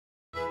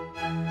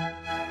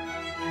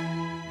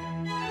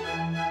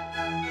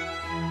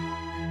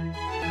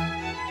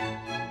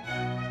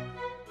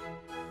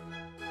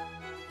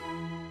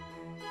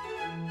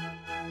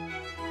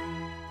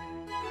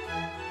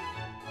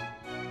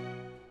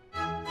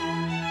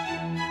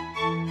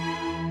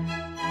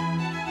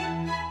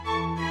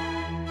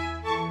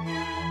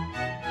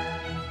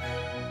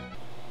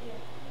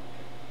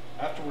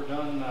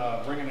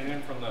bringing it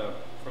in from the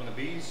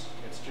bees,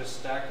 it's just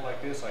stacked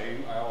like this. I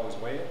always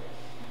weigh it,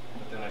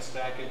 but then I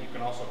stack it. You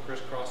can also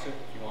crisscross it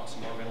if you want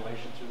some more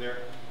ventilation through there,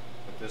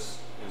 but this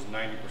is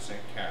 90%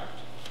 capped.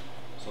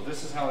 So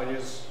this is how it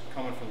is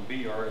coming from the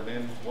bee yard, and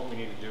then what we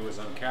need to do is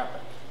uncap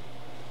it.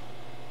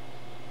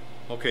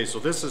 Okay, so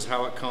this is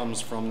how it comes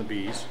from the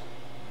bees.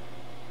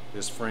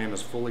 This frame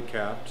is fully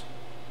capped.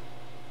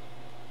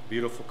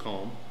 Beautiful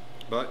comb.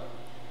 But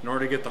in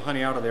order to get the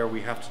honey out of there,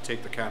 we have to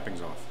take the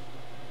cappings off.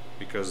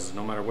 Because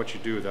no matter what you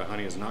do, the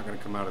honey is not going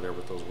to come out of there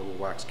with those little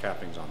wax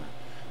cappings on there.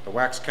 The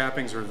wax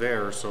cappings are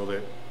there so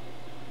that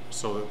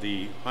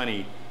the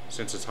honey,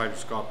 since it's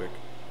hydroscopic,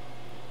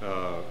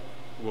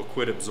 will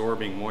quit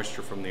absorbing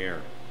moisture from the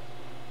air.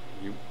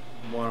 You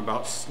want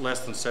about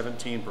less than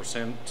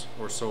 17%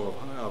 or so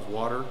of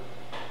water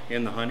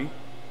in the honey.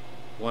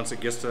 Once it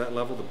gets to that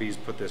level, the bees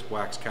put this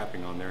wax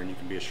capping on there, and you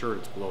can be assured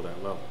it's below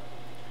that level.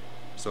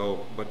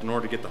 So, but in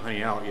order to get the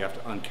honey out, you have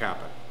to uncap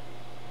it.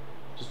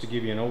 Just to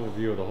give you an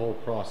overview of the whole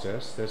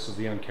process, this is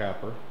the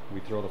uncapper. We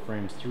throw the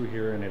frames through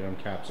here and it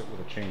uncaps it with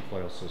a chain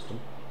flail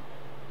system.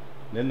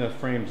 Then the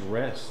frames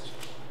rest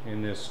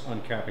in this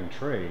uncapping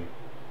tray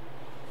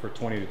for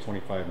 20 to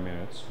 25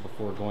 minutes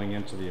before going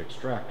into the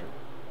extractor.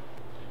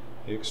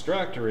 The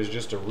extractor is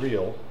just a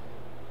reel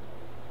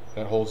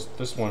that holds,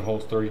 this one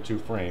holds 32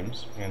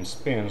 frames and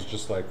spins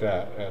just like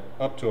that at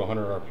up to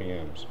 100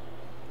 RPMs.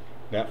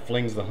 That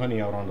flings the honey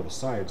out onto the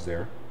sides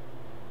there.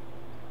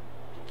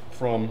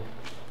 From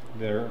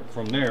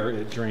there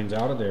it drains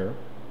out of there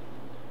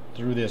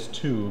through this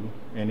tube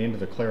and into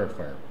the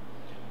clarifier.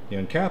 The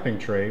uncapping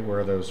tray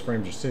where those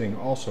frames are sitting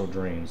also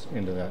drains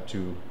into that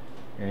tube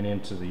and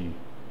into the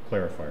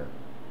clarifier.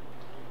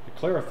 The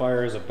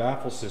clarifier is a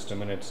baffle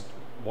system, and it's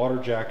water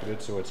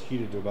jacketed, so it's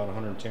heated to about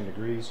 110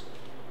 degrees,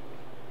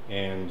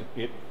 and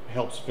it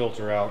helps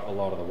filter out a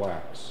lot of the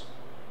wax.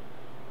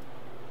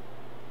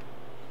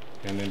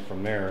 And then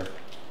from there,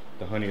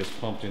 the honey is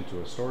pumped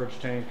into a storage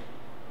tank,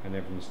 and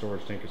then from the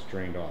storage tank it's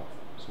drained off.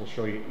 So we'll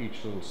show you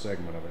each little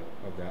segment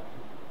of that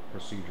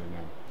procedure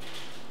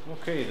now.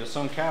 Okay, this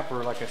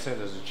uncapper, like I said,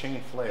 is a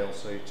chain flail,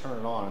 so you turn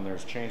it on and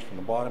there's chains from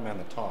the bottom and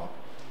the top,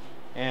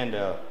 and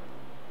a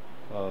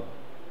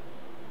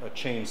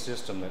chain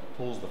system that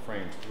pulls the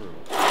frame through.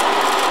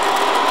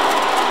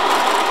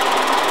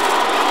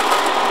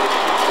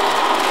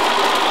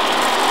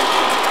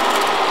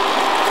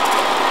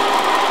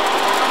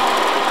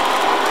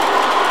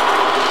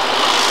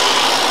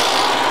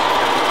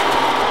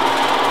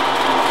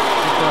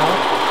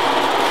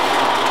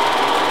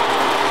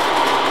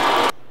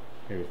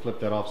 Flip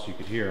that off so you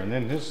could hear, and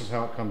then this is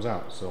how it comes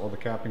out. So all the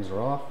cappings are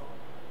off,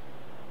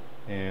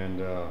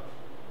 and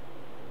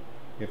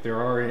if there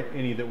are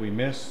any that we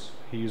miss,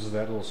 he uses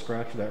that little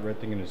scratcher, that red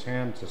thing in his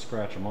hand, to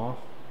scratch them off.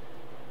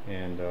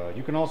 And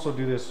you can also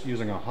do this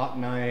using a hot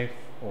knife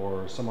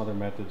or some other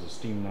methods, a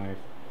steam knife,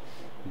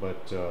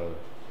 but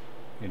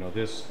you know,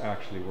 this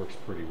actually works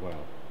pretty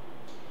well.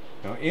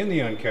 Now in the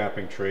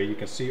uncapping tray you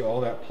can see all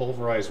that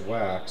pulverized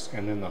wax,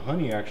 and then the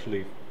honey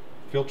actually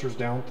filters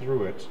down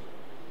through it.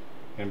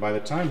 And by the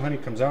time honey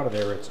comes out of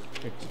there, it's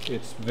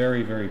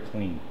very, very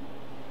clean.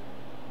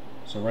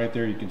 So right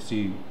there you can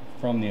see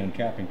from the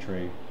uncapping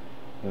tray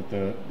that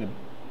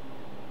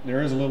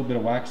there is a little bit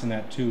of wax in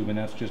that tube, and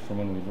that's just from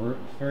when we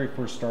very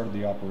first started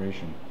the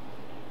operation.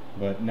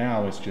 But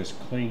now it's just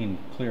clean,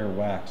 clear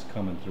wax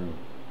coming through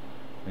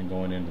and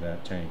going into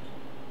that tank,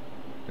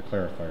 the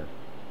clarifier.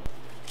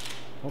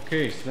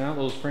 Okay, so now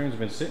those frames have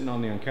been sitting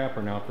on the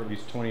uncapper now for at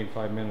least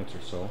 25 minutes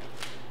or so.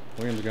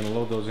 William's going to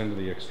load those into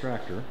the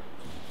extractor.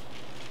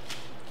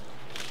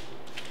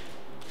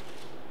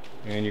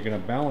 And you're going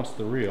to balance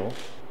the reel.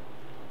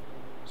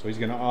 So he's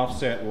going to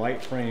offset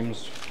light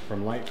frames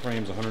from light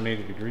frames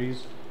 180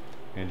 degrees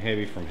and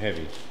heavy from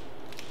heavy.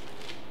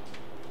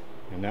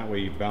 And that way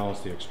you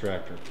balance the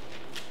extractor.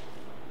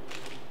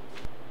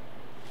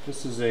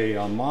 This is a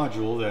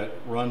module that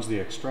runs the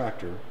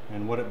extractor,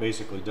 and what it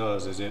basically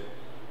does is it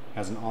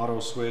has an auto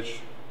switch,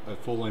 a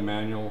fully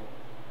manual,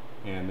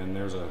 and then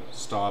there's a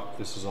stop.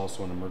 This is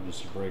also an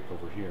emergency brake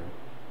over here.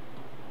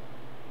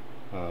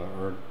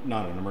 Or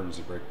not an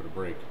emergency brake, but a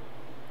brake.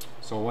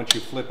 So once you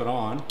flip it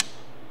on,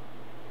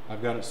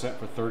 I've got it set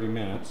for 30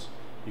 minutes.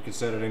 You can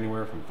set it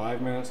anywhere from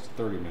 5 minutes to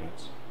 30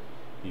 minutes.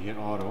 You hit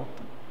auto.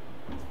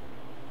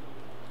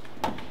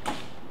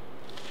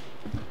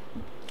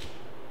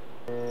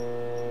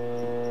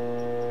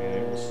 And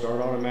it will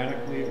start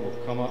automatically. It will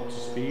come up to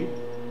speed.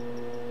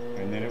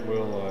 And then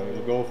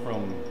it'll go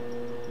from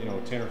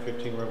 10 or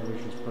 15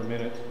 revolutions per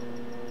minute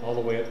all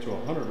the way up to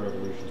 100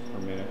 revolutions per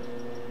minute,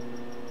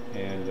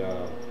 and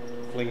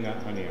fling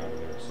that honey out of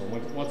there. So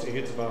once it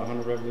hits about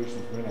 100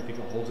 revolutions per minute, I think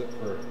it holds it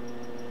for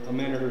a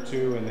minute or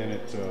two, and then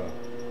it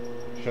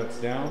shuts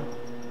down.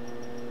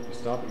 You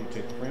stop it, you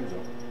take the frames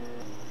out.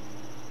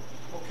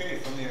 Okay,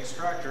 from the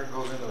extractor it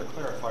goes into the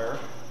clarifier,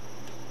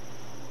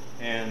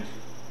 and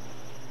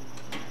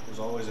there's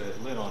always a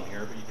lid on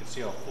here, but you can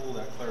see how full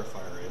that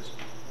clarifier is.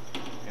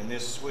 And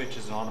this switch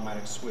is an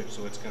automatic switch,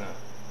 so it's going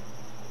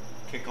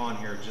to kick on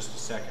here in just a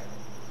second.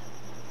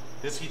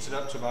 This heats it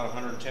up to about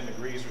 110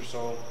 degrees or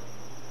so,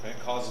 and it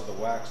causes the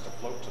wax to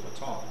float to the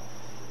top.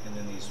 And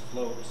then these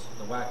floats,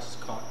 the wax is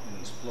caught in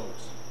these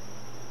floats.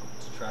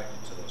 It's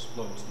attracted to those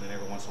floats, and then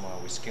every once in a while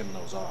we skim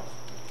those off.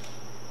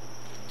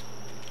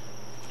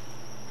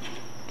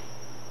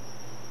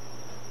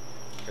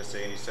 Like I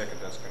say, any second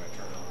that's going to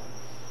turn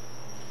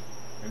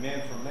on. And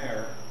then from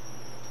there,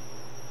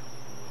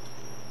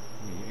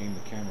 let me aim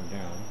the camera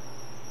down.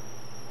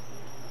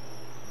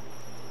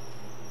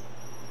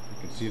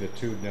 You can see the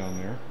tube down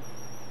there.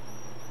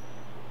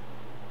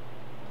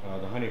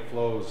 The honey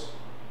flows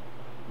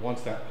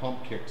once that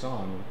pump kicks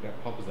on.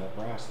 That pump is that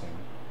brass thing,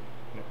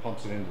 and it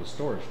pumps it into the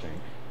storage tank.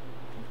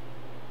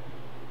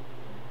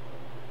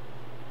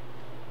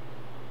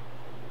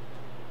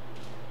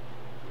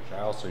 Which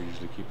I also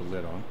usually keep a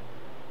lid on.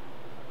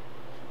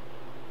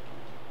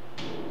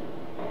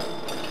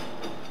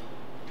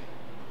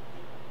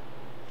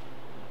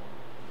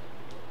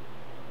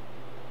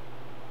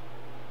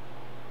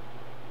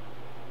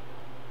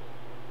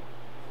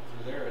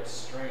 Through there it's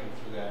strained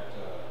through that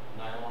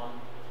nylon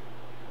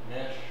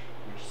mesh,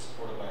 which is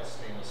supported by a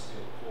stainless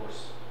steel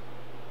coarse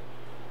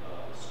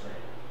strainer.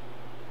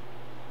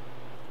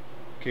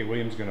 Okay,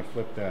 William's going to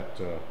flip that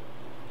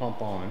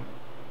pump on.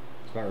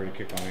 It's about ready to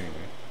kick on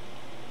anyway.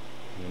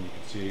 And then you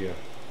can see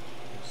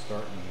it's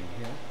starting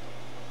in here.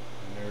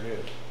 And there it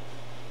is.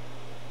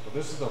 So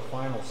this is the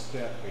final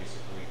step,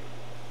 basically.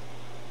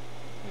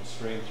 It's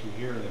strained through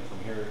here, and then from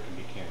here it can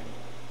be canned.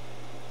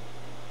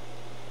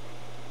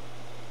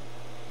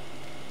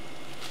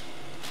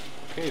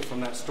 Okay,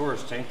 from that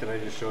storage tank that I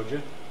just showed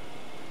you,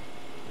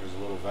 there's a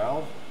little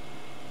valve.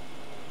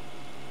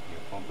 You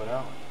pump it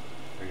out,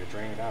 or you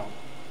drain it out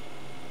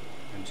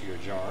into your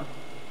jar.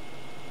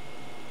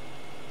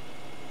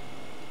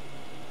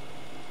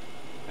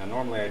 Now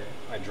normally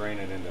I drain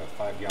it into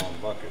 5-gallon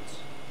buckets,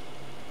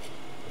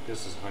 but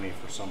this is honey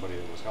for somebody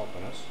that was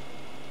helping us.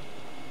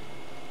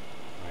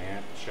 My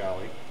Aunt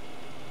Shally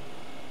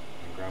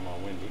and Grandma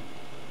Wendy.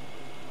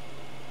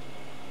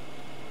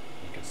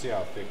 You can see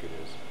how thick it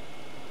is,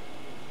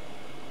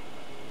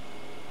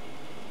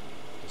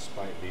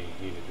 despite being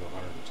heated to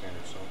 110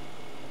 or so.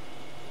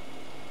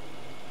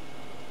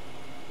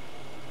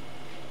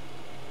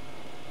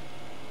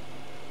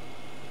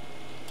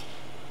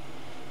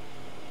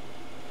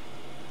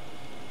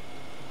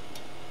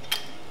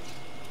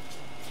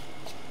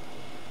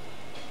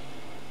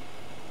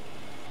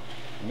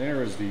 And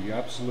there is the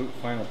absolute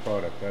final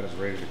product that is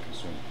ready to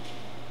consume.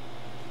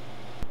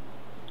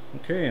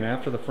 Okay, and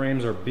after the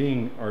frames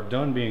are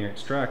done being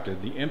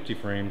extracted, the empty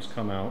frames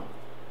come out,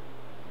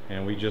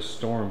 and we just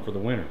store them for the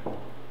winter.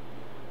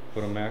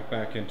 Put them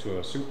back into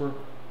a super.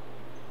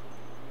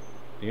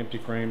 The empty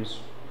frames,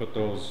 put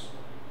those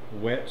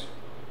wet,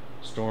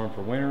 store them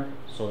for winter,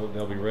 so that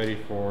they'll be ready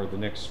for the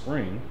next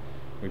spring.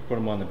 We put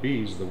them on the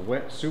bees. The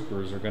wet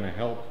supers are going to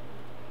help,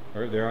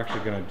 or they're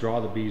actually going to draw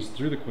the bees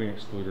through the queen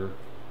excluder,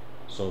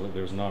 so that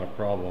there's not a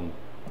problem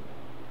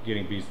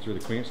getting bees through the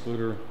queen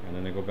excluder, and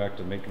then they go back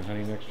to making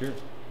honey next year.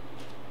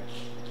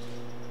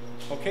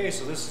 Okay,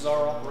 so this is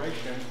our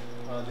operation.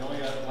 The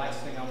only last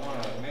thing I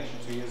want to mention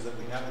to you is that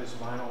we have this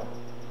vinyl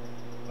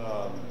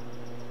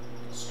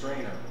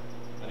strainer.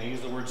 And I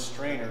use the word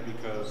strainer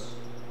because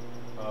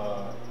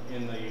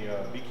in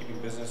the beekeeping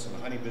business and the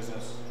honey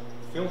business,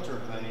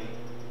 filtered honey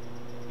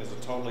is a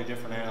totally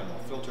different animal.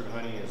 Filtered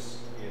honey is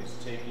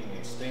taking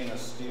a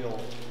stainless steel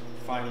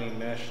finely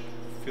meshed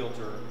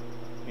filter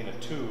in a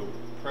tube,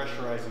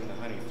 pressurizing the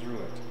honey through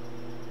it,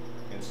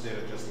 instead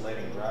of just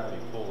letting gravity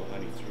pull the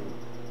honey through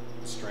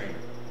the strainer.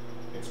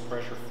 It's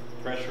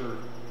pressure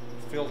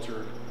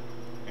filtered,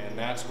 and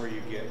that's where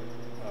you get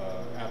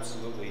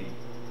absolutely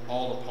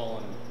all the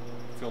pollen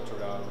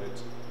filtered out of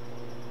it,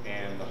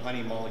 and the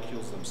honey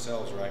molecules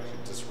themselves are actually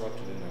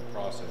disrupted in that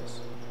process.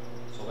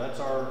 So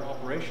that's our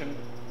operation.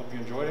 Hope you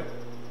enjoyed it.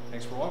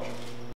 Thanks for watching.